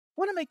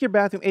Want to make your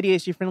bathroom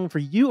ADHD friendly for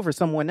you or for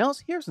someone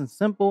else? Here's some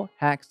simple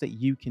hacks that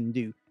you can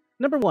do.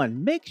 Number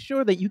one, make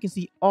sure that you can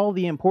see all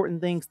the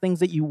important things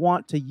that you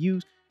want to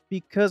use,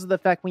 because of the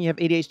fact when you have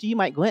ADHD, you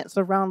might glance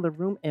around the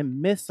room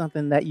and miss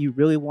something that you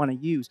really want to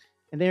use.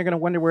 And then you're going to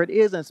wonder where it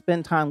is and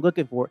spend time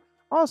looking for it.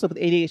 Also, with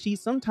ADHD,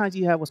 sometimes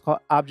you have what's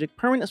called object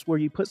permanence, where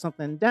you put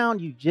something down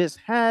you just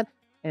had,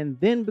 and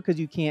then because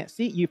you can't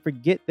see it, you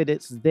forget that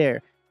it's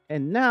there.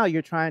 And now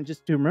you're trying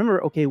just to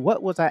remember, okay,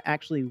 what was I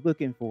actually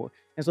looking for?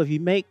 And so if you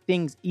make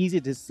things easy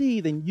to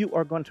see, then you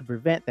are going to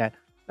prevent that.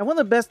 Now, one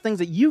of the best things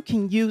that you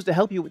can use to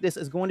help you with this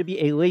is going to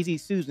be a lazy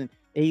Susan.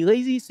 A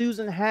lazy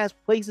Susan has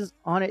places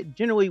on it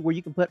generally where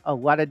you can put a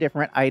lot of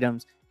different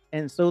items.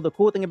 And so the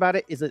cool thing about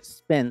it is it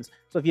spins.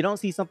 So if you don't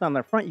see something on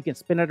the front, you can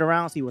spin it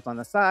around, see what's on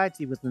the side,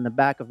 see what's in the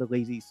back of the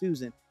lazy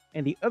Susan.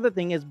 And the other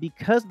thing is,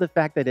 because of the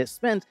fact that it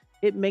spins,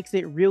 it makes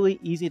it really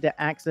easy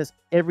to access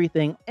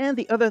everything. And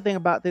the other thing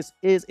about this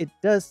is it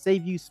does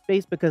save you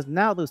space, because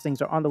now those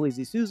things are on the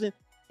lazy Susan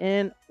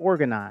and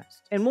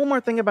organized. And one more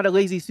thing about a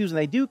lazy Susan,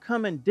 they do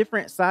come in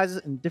different sizes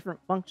and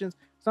different functions.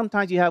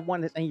 Sometimes you have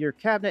one that's in your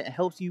cabinet and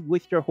helps you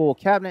with your whole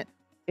cabinet.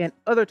 And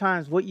other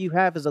times what you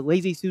have is a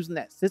lazy Susan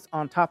that sits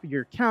on top of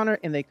your counter,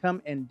 and they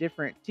come in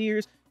different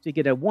tiers. So you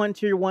get a 1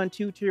 tier 1,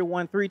 2 tier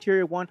 1, 3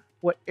 tier 1,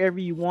 whatever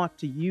you want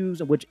to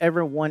use, and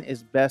whichever one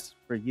is best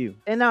for you.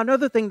 And now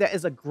another thing that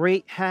is a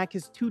great hack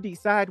is to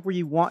decide where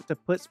you want to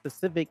put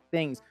specific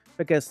things,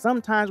 because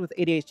sometimes with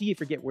ADHD, you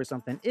forget where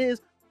something is,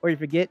 or you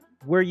forget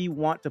where you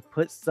want to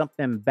put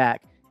something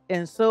back.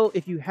 And so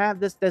if you have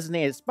this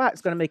designated spot,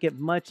 it's going to make it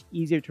much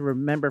easier to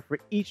remember for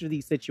each of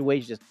these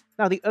situations.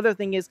 Now, the other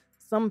thing is,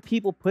 some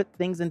people put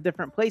things in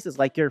different places.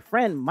 Like your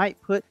friend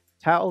might put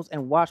towels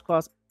and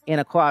washcloths in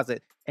a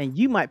closet, and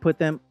you might put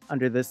them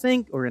under the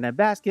sink or in a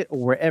basket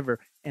or wherever.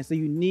 And so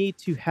you need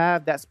to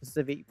have that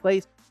specific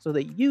place so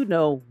that you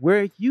know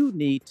where you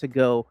need to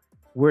go,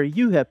 where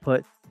you have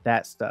put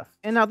that stuff.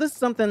 And now this is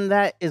something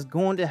that is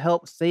going to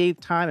help save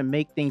time and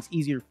make things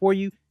easier for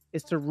you,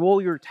 is to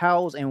roll your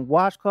towels and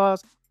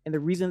washcloths. And the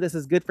reason this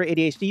is good for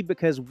ADHD,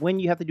 because when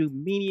you have to do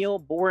menial,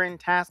 boring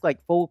tasks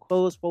like fold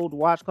clothes, fold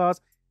washcloths,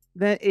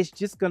 then it's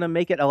just going to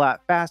make it a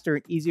lot faster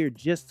and easier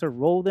just to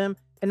roll them.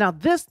 And now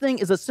this thing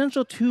is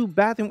essential to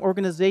bathroom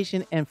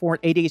organization, and for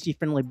an ADHD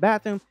friendly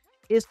bathroom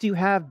is to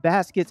have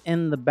baskets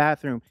in the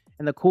bathroom.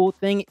 And the cool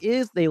thing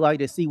is they allow you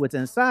to see what's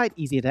inside,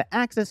 easy to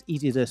access,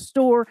 easy to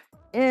store,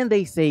 and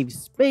they save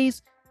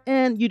space,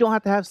 and you don't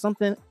have to have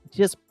something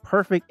just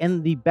perfect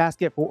in the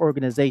basket for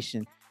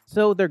organization.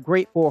 So they're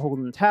great for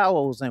holding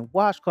towels and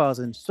washcloths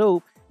and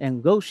soap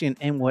and lotion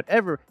and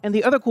whatever. And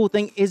the other cool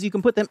thing is you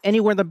can put them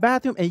anywhere in the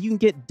bathroom, and you can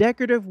get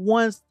decorative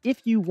ones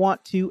if you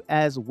want to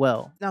as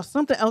well. Now,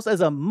 something else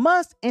as a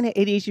must in an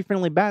ADHD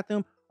friendly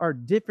bathroom are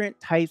different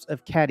types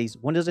of caddies.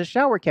 One is a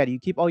shower caddy. You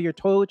keep all your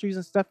toiletries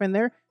and stuff in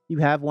there. You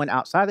have one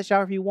outside the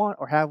shower if you want,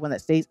 or have one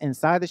that stays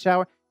inside the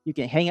shower. You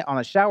can hang it on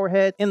a shower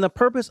head. And the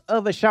purpose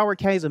of a shower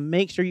caddy is to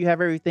make sure you have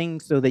everything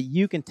so that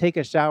you can take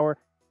a shower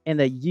and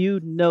that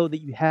you know that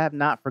you have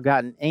not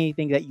forgotten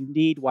anything that you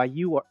need while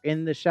you are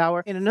in the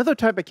shower. And another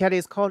type of caddy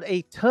is called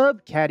a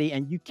tub caddy,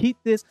 and you keep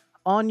this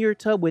on your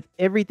tub with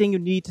everything you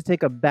need to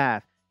take a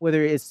bath,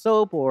 whether it's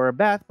soap or a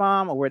bath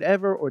bomb or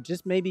whatever, or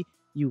just maybe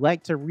you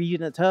like to read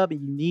in the tub and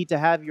you need to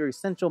have your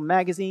essential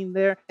magazine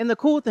there. And the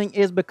cool thing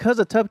is, because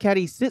a tub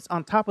caddy sits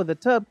on top of the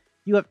tub,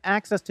 you have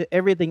access to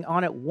everything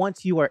on it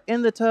once you are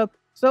in the tub.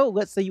 So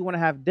let's say you want to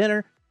have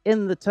dinner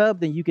in the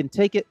tub, then you can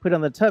take it, put it on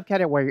the tub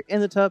caddy while you're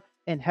in the tub,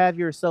 and have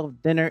yourself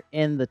dinner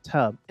in the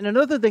tub. And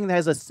another thing that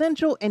is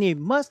essential and a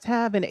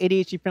must-have in an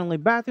ADHD friendly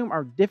bathroom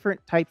are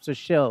different types of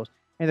shelves.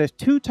 And there's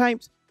two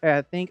types that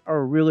I think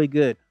are really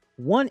good.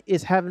 One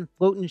is having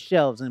floating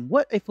shelves. And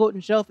what a floating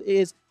shelf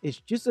is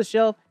just a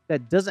shelf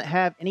that doesn't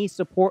have any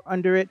support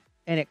under it,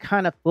 and it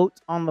kind of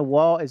floats on the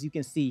wall, as you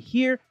can see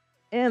here.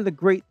 And the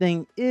great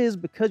thing is,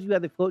 because you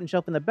have the floating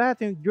shelf in the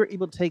bathroom, you're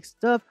able to take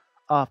stuff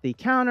off the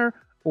counter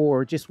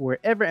or just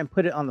wherever and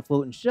put it on the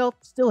floating shelf,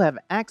 still have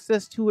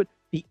access to it.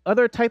 The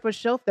other type of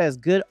shelf that is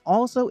good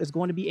also is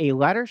going to be a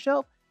ladder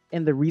shelf.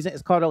 And the reason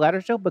it's called a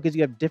ladder shelf, because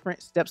you have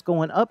different steps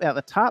going up. At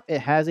the top, it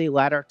has a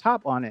ladder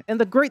top on it. And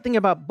the great thing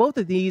about both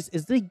of these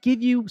is they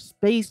give you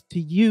space to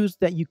use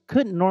that you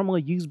couldn't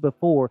normally use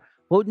before.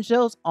 Floating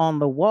shelves on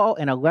the wall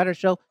and a ladder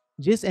shelf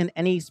just in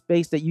any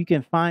space that you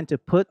can find to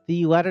put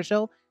the ladder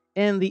shelf.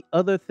 And the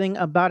other thing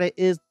about it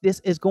is this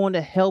is going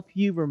to help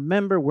you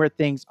remember where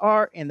things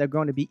are, and they're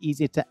going to be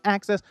easy to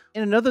access.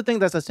 And another thing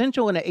that's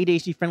essential in an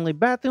ADHD friendly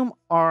bathroom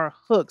are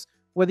hooks.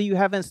 Whether you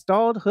have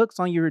installed hooks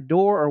on your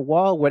door or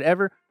wall,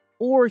 whatever,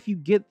 or if you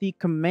get the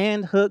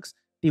command hooks,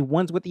 the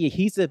ones with the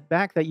adhesive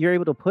back that you're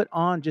able to put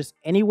on just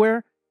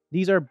anywhere,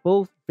 these are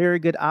both very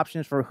good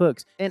options for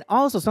hooks. And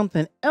also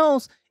something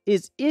else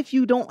is, if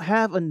you don't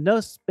have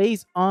enough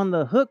space on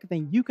the hook,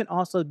 then you can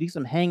also do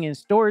some hang-in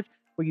storage,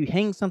 where you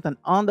hang something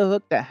on the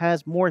hook that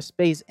has more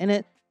space in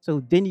it. So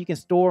then you can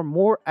store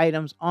more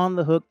items on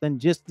the hook than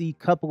just the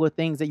couple of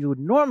things that you would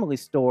normally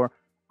store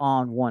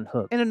on one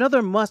hook. And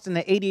another must in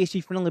the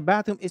ADHD friendly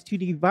bathroom is to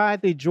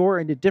divide the drawer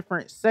into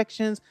different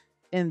sections.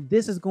 And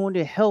this is going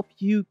to help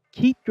you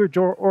keep your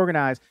drawer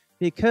organized,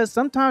 because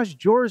sometimes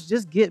drawers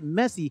just get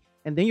messy.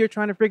 And then you're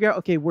trying to figure out,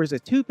 okay, where's the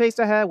toothpaste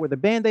I have, where the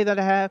Band-Aid that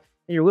I have,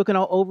 and you're looking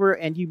all over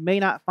and you may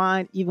not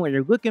find even what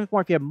you're looking for.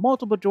 If you have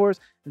multiple drawers,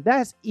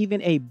 that's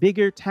even a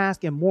bigger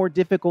task and more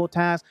difficult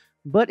task.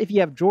 But if you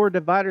have drawer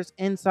dividers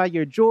inside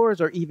your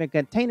drawers, or even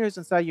containers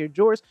inside your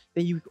drawers,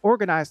 then you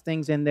organize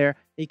things in there.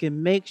 You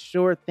can make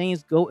sure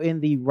things go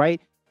in the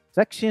right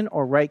section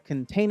or right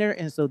container.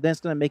 And so that's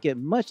going to make it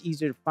much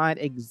easier to find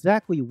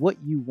exactly what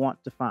you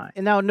want to find.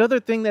 And now another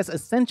thing that's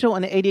essential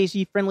in an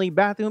ADHD friendly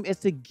bathroom is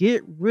to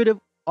get rid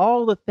of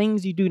all the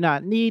things you do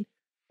not need.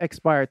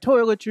 Expired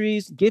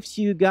toiletries, gifts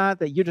you got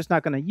that you're just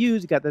not going to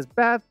use. You got this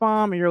bath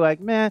bomb and you're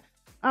like, man,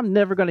 I'm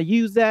never going to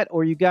use that.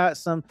 Or you got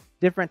some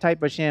different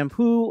type of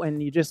shampoo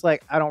and you're just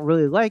like, I don't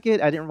really like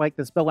it. I didn't like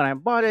the smell when I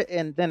bought it.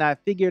 And then I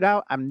figured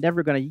out I'm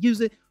never going to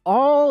use it.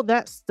 All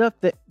that stuff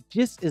that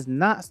just is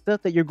not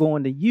stuff that you're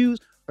going to use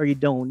or you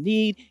don't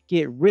need,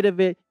 get rid of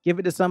it, give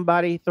it to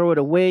somebody, throw it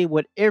away,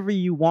 whatever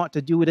you want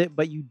to do with it.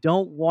 But you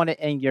don't want it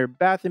in your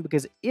bathroom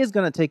because it is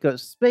going to take up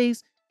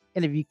space.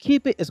 And if you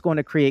keep it, it's going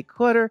to create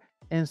clutter.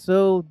 And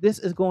so this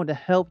is going to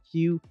help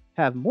you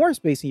have more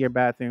space in your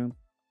bathroom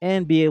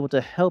and be able to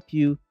help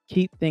you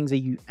keep things that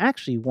you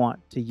actually want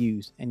to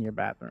use in your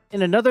bathroom.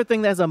 And another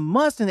thing that's a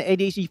must in an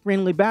ADHD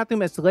friendly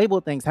bathroom is to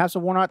label things. Have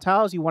some worn out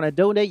towels you want to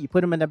donate, you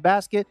put them in a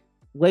basket,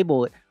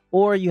 label it.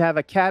 Or you have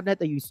a cabinet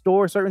that you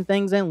store certain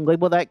things in,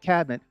 label that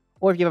cabinet.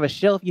 Or if you have a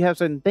shelf you have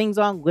certain things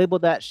on, label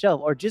that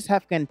shelf. Or just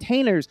have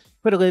containers,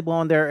 put a label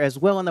on there as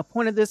well. And the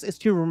point of this is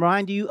to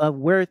remind you of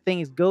where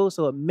things go,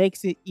 so it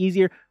makes it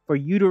easier for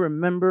you to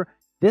remember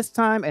this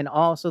time and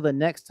also the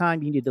next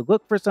time you need to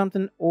look for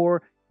something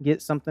or get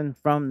something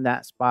from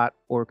that spot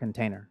or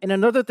container. And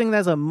another thing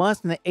that's a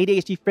must in the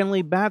ADHD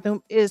friendly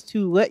bathroom is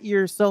to let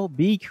yourself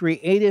be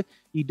creative.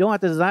 You don't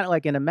have to design it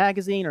like in a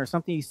magazine or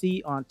something you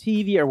see on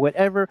TV or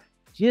whatever.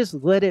 Just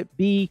let it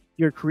be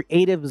your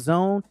creative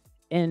zone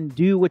and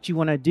do what you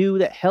want to do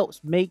that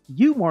helps make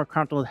you more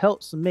comfortable,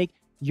 helps make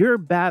your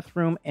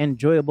bathroom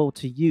enjoyable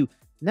to you.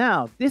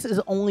 Now, this is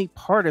only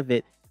part of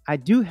it. I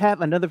do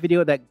have another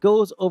video that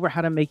goes over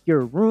how to make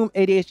your room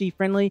ADHD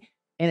friendly,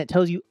 and it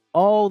tells you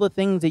all the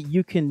things that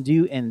you can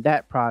do in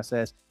that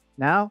process.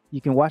 Now,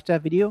 you can watch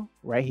that video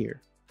right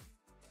here.